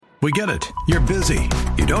We get it. You're busy.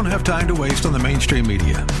 You don't have time to waste on the mainstream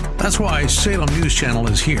media. That's why Salem News Channel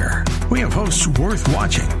is here. We have hosts worth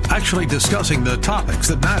watching, actually discussing the topics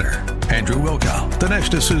that matter. Andrew Wilkow,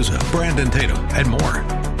 Dinesh D'Souza, Brandon Tatum, and more.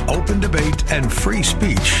 Open debate and free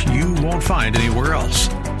speech you won't find anywhere else.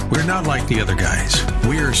 We're not like the other guys.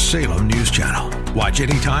 We're Salem News Channel. Watch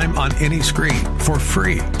anytime on any screen for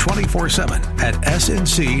free 24/7 at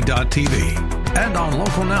snc.tv and on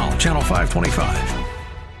Local Now, Channel 525.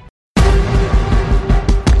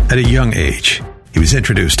 At a young age, he was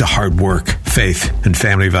introduced to hard work, faith, and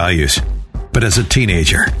family values. But as a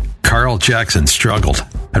teenager, Carl Jackson struggled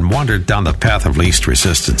and wandered down the path of least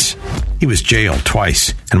resistance. He was jailed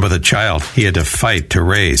twice, and with a child he had to fight to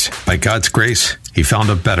raise. By God's grace, he found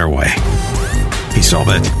a better way. He saw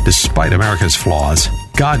that, despite America's flaws,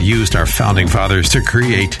 God used our founding fathers to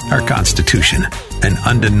create our Constitution, an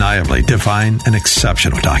undeniably divine and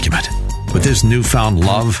exceptional document. With his newfound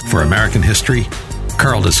love for American history,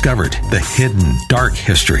 Carl discovered the hidden, dark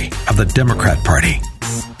history of the Democrat Party.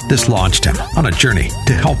 This launched him on a journey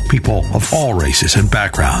to help people of all races and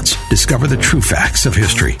backgrounds discover the true facts of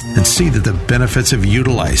history and see that the benefits of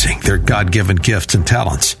utilizing their God-given gifts and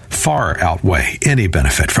talents far outweigh any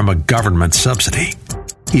benefit from a government subsidy.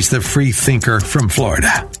 He's the free thinker from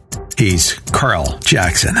Florida. He's Carl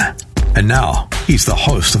Jackson. And now he's the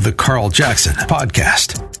host of the Carl Jackson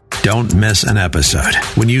Podcast. Don't miss an episode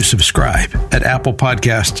when you subscribe at Apple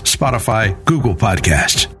Podcasts, Spotify, Google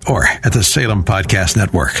Podcasts, or at the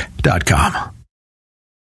SalemPodcastNetwork.com.